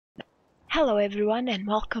Hello everyone and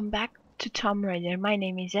welcome back to Tomb Raider. My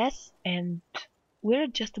name is S and we're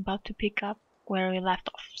just about to pick up where we left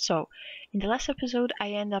off. So, in the last episode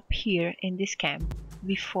I end up here in this camp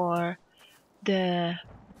before the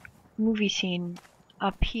movie scene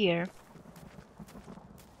up here.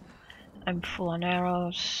 I'm full on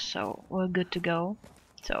arrows, so we're good to go.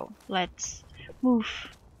 So, let's move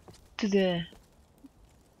to the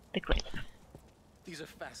clip. These are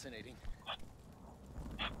fascinating.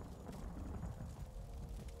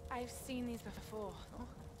 I've seen these before. Oh,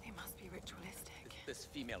 they must be ritualistic. This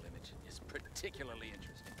female image is particularly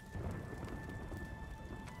interesting.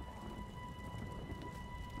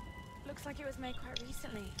 Looks like it was made quite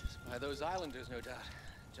recently. By those islanders, no doubt.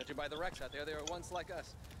 Judging by the wrecks out there, they were once like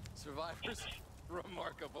us. Survivors.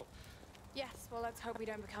 Remarkable. Yes, well let's hope we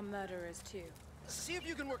don't become murderers too. See if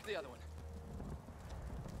you can work the other one.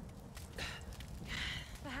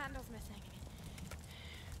 The handle's missing.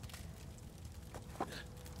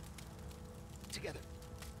 Together.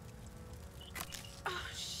 Oh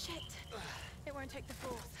shit! It won't take the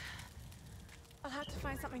force. I'll have to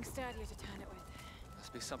find something sturdier to turn it with.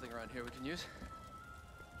 Must be something around here we can use.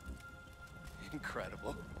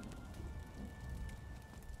 Incredible.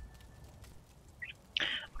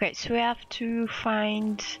 Okay, so we have to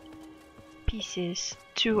find pieces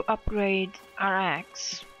to upgrade our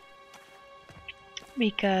axe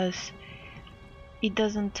because it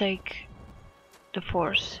doesn't take the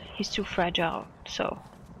force. He's too fragile. So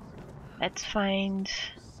let's find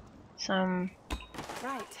some.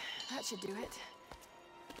 Right, that should do it.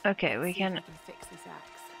 Okay, we See if can. I can fix this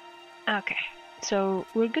axe. Okay, so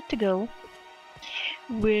we're good to go.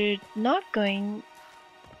 We're not going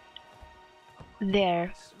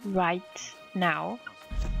there right now.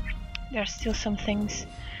 There are still some things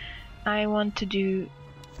I want to do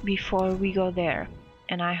before we go there,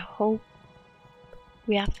 and I hope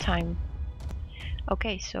we have time.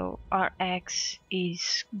 Okay, so our axe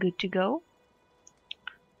is good to go.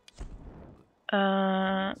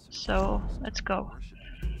 So let's go.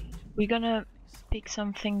 We're gonna pick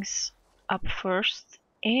some things up first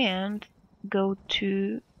and go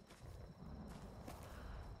to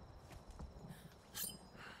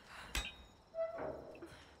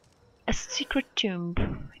a secret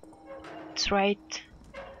tomb. It's right.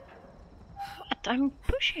 What? I'm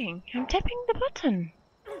pushing. I'm tapping the button.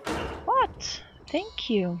 What? Thank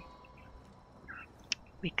you.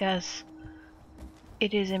 Because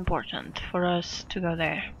it is important for us to go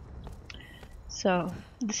there. So,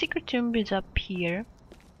 the secret tomb is up here.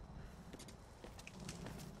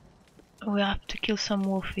 We have to kill some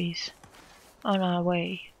wolfies on our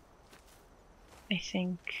way, I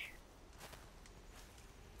think.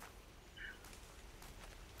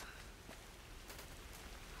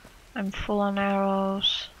 I'm full on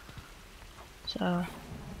arrows, so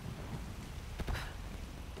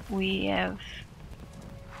we have.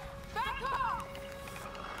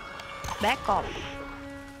 Back off!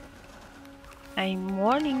 I'm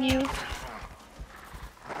warning you.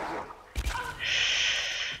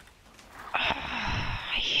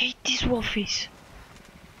 I hate these wolfies.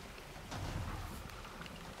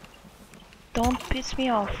 Don't piss me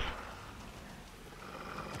off.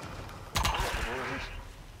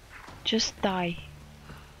 Just die.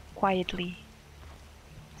 Quietly.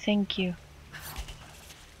 Thank you.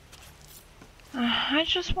 I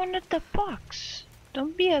just wanted the box.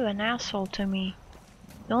 Don't be an asshole to me.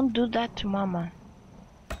 Don't do that to Mama.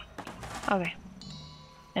 Okay.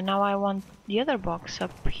 And now I want the other box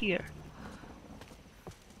up here.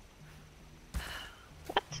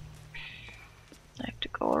 What? I have to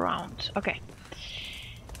go around. Okay.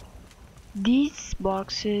 These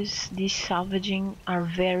boxes, these salvaging are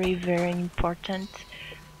very important.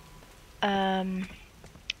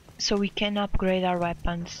 So we can upgrade our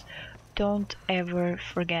weapons. Don't ever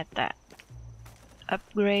forget that.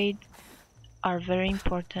 Upgrade are very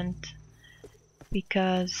important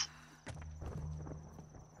because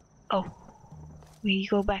we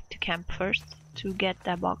go back to camp first to get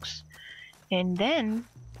that box, and then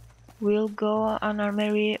we'll go on our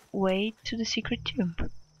merry way to the secret tomb,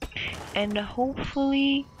 and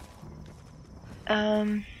hopefully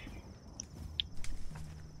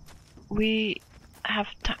we have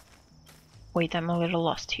time. Wait, I'm a little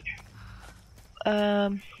lost here.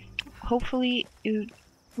 Hopefully it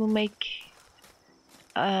will make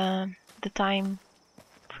the time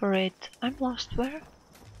for it. I'm lost. Where?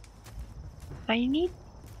 I need.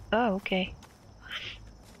 Oh, okay.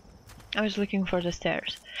 I was looking for the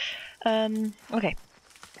stairs. Okay.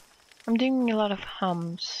 I'm doing a lot of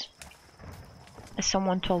hums, as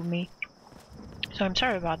someone told me. So I'm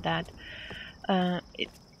sorry about that.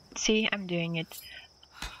 See, I'm doing it.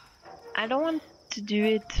 I don't want to do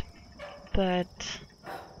it, but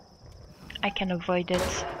I can avoid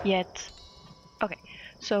it yet. Okay,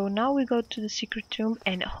 so now we go to the secret tomb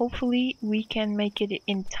and hopefully we can make it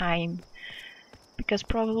in time, because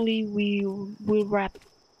probably we will wrap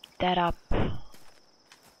that up.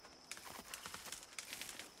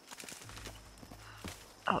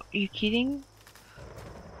 Oh, are you kidding?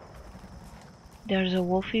 There's a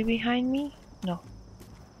wolfie behind me? No.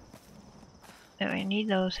 No, I need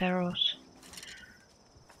those arrows.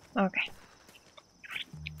 Okay.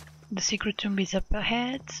 The secret tomb is up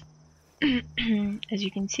ahead. As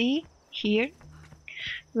you can see, here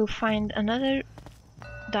we'll find another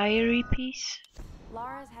diary piece.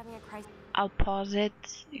 Laura's having a crisis. I'll pause it.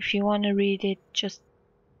 If you want to read it, just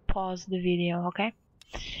pause the video, okay?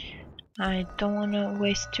 I don't want to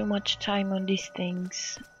waste too much time on these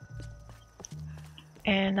things.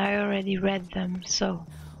 And I already read them, so...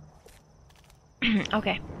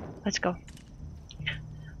 Okay, let's go.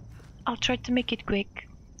 I'll try to make it quick,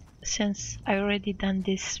 since I already done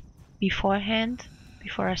this beforehand,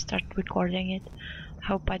 before I start recording it. I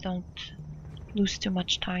hope I don't lose too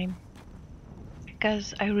much time,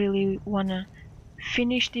 because I really wanna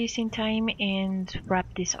finish this in time and wrap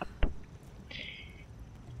this up.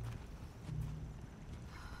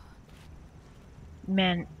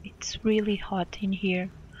 Man, it's really hot in here.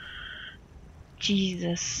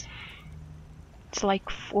 Jesus. It's like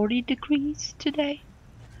 40 degrees today.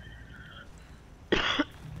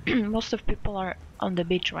 Most of people are on the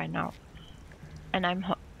beach right now, and I'm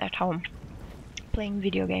at home playing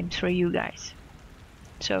video games for you guys.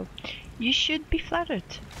 So you should be flattered.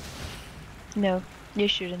 No, you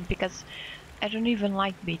shouldn't, because I don't even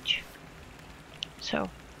like beach. So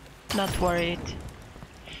not worried.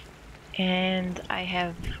 And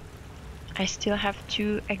I still have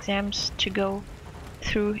 2 exams to go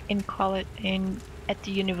through in college, at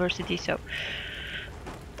the university, so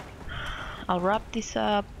I'll wrap this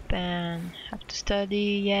up and have to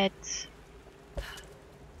study yet.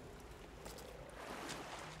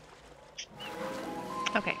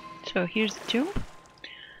 Okay, so here's the tomb.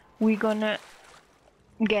 We're gonna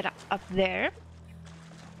get up there,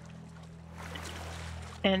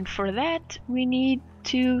 and for that we need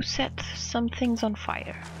to set some things on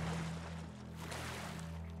fire.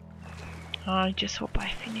 I just hope I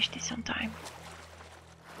finish this on time.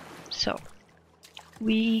 So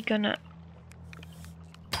we gonna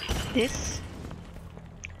this.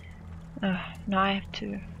 Now I have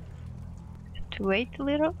to wait a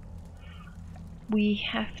little. We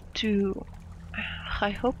have to. I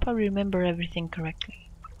hope I remember everything correctly.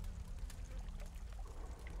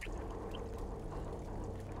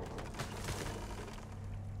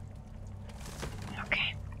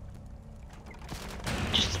 Okay.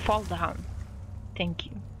 Just fall down. Thank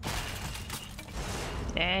you.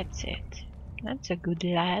 That's it. That's a good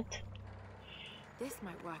lad. This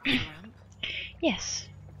might work as a ramp. Yes.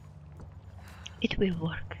 It will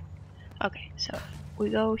work. Okay, so we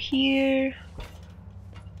go here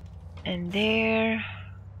and there.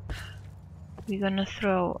 We're gonna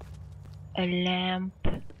throw a lamp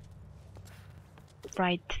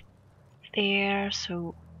right there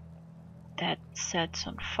so that sets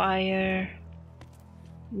on fire.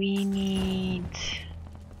 We need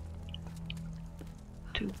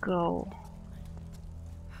to go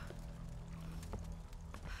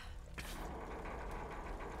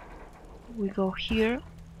here,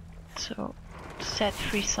 so set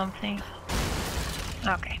free something.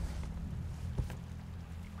 Okay.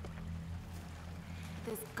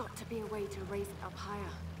 There's got to be a way to raise it up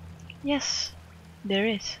higher. Yes, there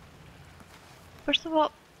is. First of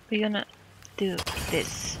all, we're gonna do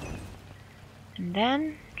this, and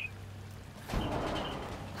then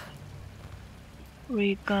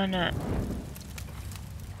we're gonna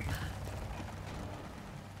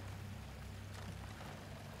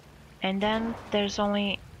there's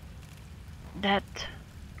only that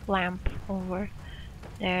lamp over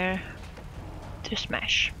there to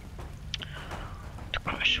smash, to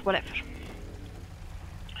crush, whatever.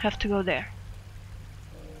 Have to go there.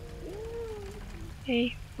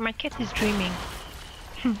 Hey, my cat is dreaming.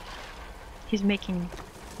 He's making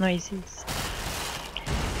noises.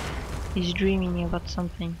 He's dreaming about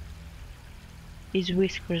something. His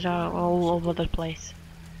whiskers are all over the place.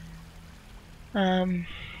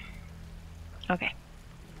 Okay.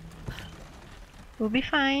 We'll be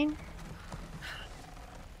fine.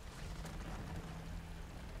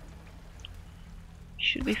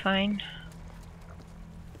 Should be fine.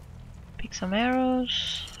 Pick some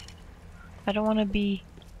arrows. I don't want to be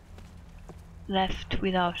left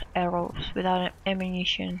without arrows, without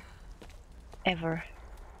ammunition, ever.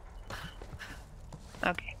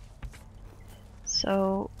 Okay.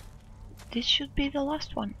 So this should be the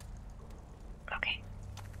last one. Okay.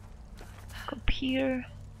 Go up here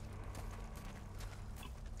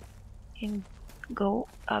and go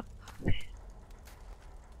up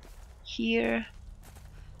here.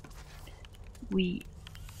 We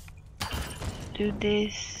do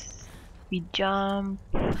this. We jump.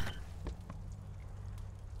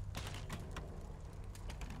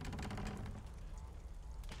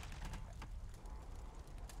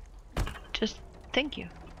 Just thank you.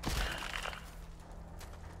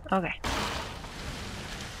 Okay.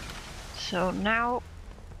 So now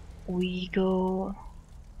we go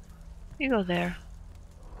there.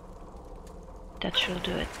 That should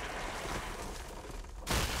do it.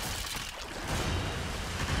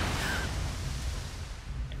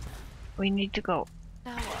 We need to go.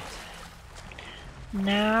 Now what?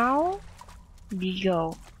 Now we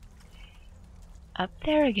go up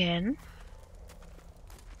there again.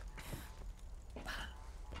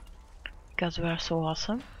 Because we are so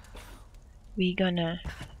awesome. We're gonna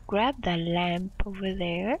grab that lamp over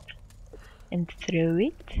there and throw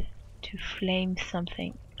it to flame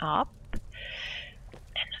something up.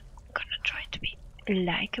 And I'm gonna try to be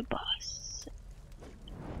like a boss.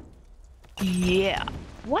 Yeah.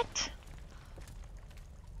 What?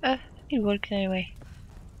 It worked anyway.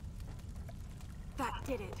 That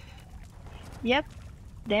did it. Yep,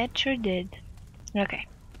 that sure did. Okay.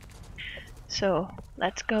 So,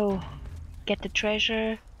 let's go get the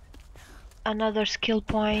treasure, another skill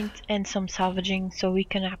point, and some salvaging so we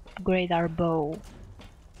can upgrade our bow.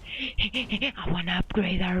 I wanna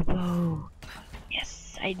upgrade our bow.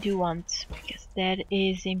 Yes, I do want, because that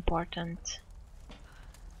is important.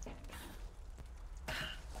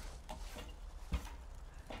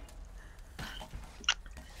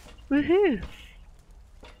 Woohoo!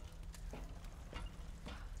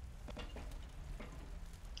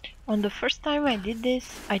 On the first time I did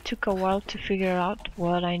this, I took a while to figure out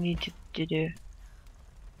what I needed to do.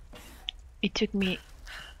 It took me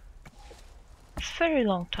a very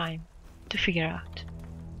long time to figure out.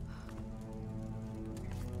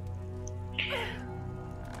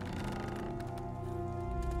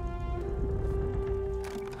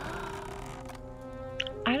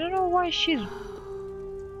 I don't know why she's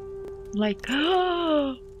like,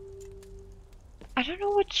 I don't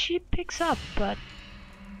know what she picks up, but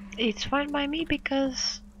it's fine by me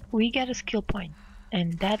because we get a skill point,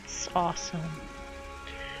 and that's awesome.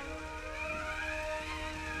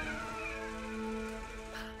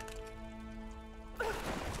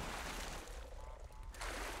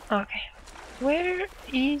 Okay, where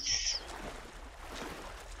is...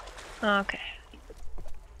 Okay.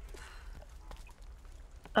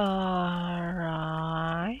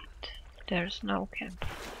 Alright, there's no camp.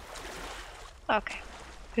 Okay,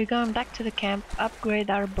 we're going back to the camp, upgrade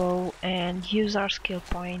our bow and use our skill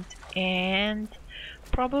point, and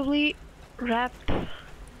probably wrap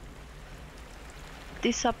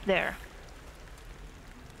this up there.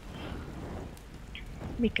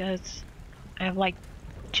 Because I have like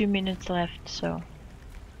 2 minutes left, so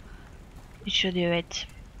it should do it.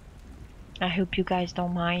 I hope you guys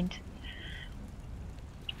don't mind.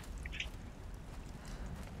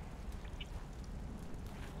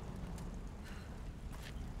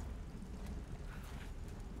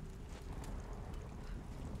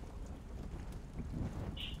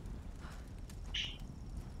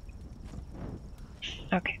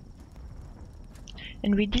 Okay.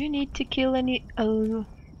 And we do need to kill 2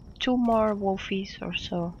 more wolfies or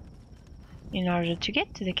so in order to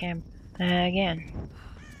get to the camp again.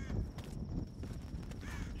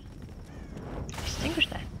 Extinguish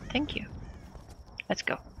that. Thank you. Let's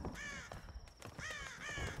go.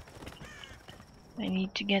 I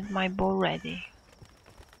need to get my bow ready.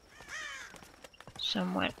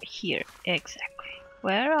 Somewhere here. Exactly.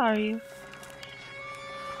 Where are you?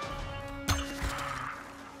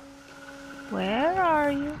 Where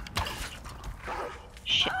are you?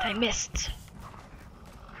 Shit, I missed.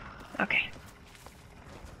 Okay.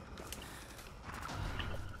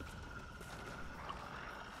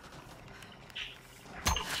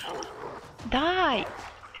 Die!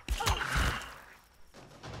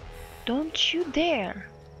 Don't you dare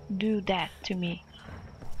do that to me.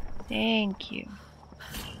 Thank you.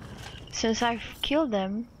 Since I've killed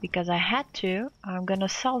them, because I had to, I'm gonna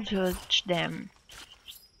salvage them.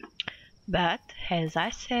 But, as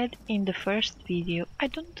I said in the first video, I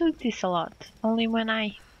don't do this a lot. Only when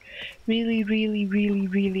I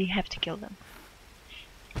really have to kill them.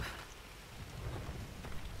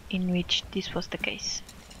 In which this was the case.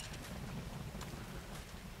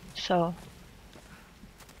 So,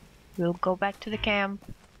 we'll go back to the camp.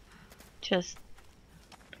 Just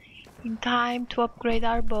in time to upgrade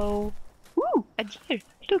our bow. Ooh, a deer!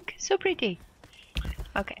 Look, so pretty.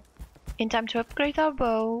 Okay, in time to upgrade our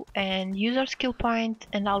bow and use our skill point,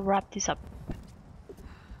 and I'll wrap this up.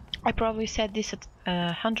 I probably said this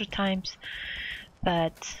 100 times,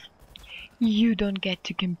 but you don't get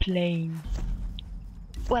to complain.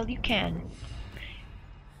 Well, you can.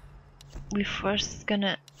 We're first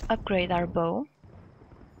gonna upgrade our bow.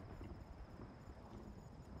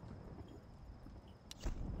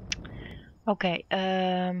 Okay,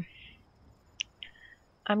 I'm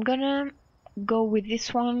gonna go with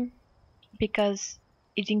this one because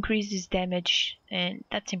it increases damage and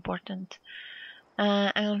that's important.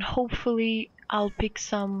 And hopefully I'll pick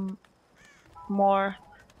some more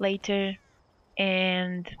later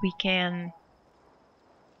and we can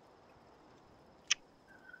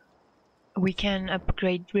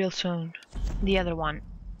upgrade real soon the other one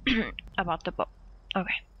about the bow.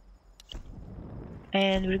 Okay.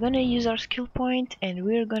 And we're gonna use our skill point and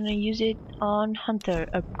we're gonna use it on hunter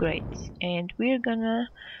upgrades, and we're gonna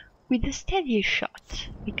with the steady shot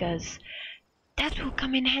because that will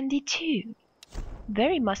come in handy too.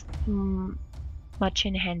 Very much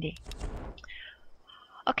in handy.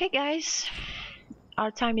 Okay guys,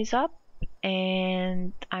 our time is up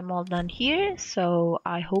and I'm all done here, so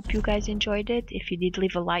I hope you guys enjoyed it. If you did,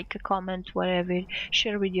 leave a like, a comment, whatever,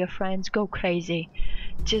 share with your friends, go crazy,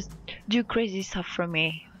 just do crazy stuff for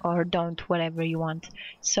me, or don't, whatever you want.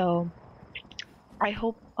 So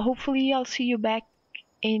hopefully I'll see you back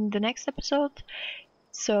in the next episode.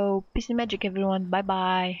 So peace and magic everyone, bye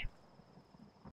bye.